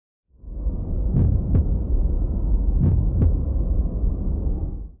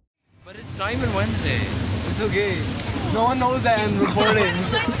not even Wednesday. It's okay. No one knows that I'm recording.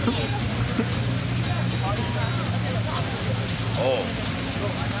 Oh.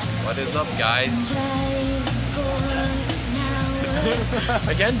 What is up, guys?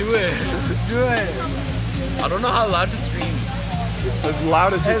 I can't do it. Do it. I don't know how loud to scream. As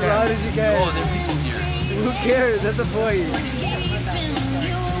loud as you As can. loud as you can. Oh, there are people here. Who cares? That's a point.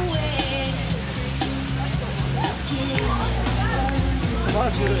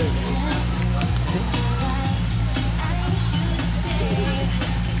 Not good.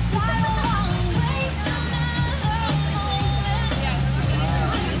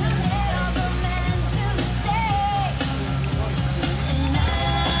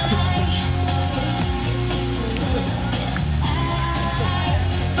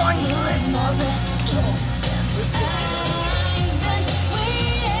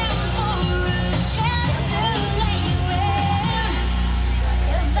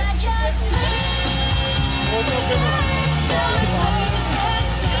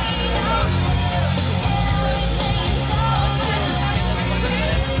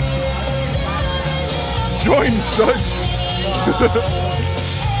 Join such.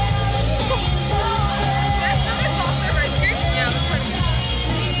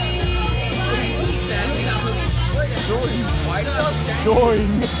 Join.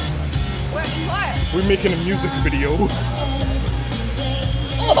 What? We're making a music video.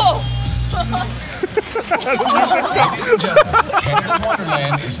 Oh! Ladies and gentlemen, Canada's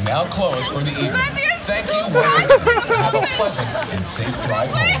Wonderland is now closed for the evening. Thank you once again. Have a pleasant and safe drive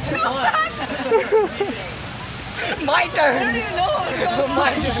home. My turn! I don't even know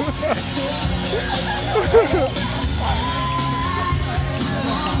my turn.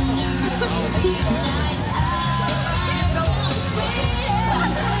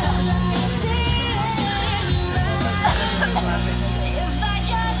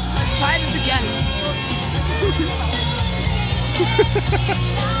 Try this again.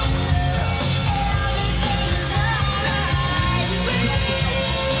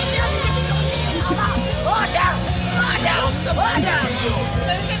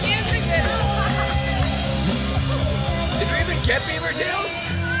 Did we even get beaver tails?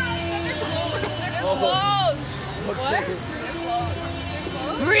 They're closed. What?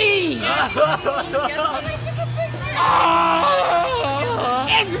 Breathe!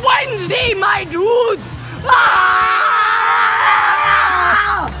 It's Wednesday, my dudes!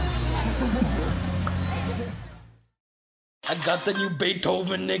 I got the new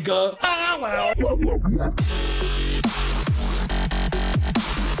Beethoven, nigga.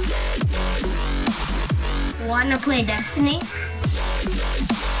 Wanna play Destiny?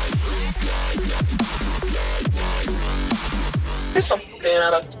 There's something I'd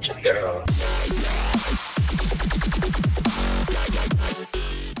like to check out.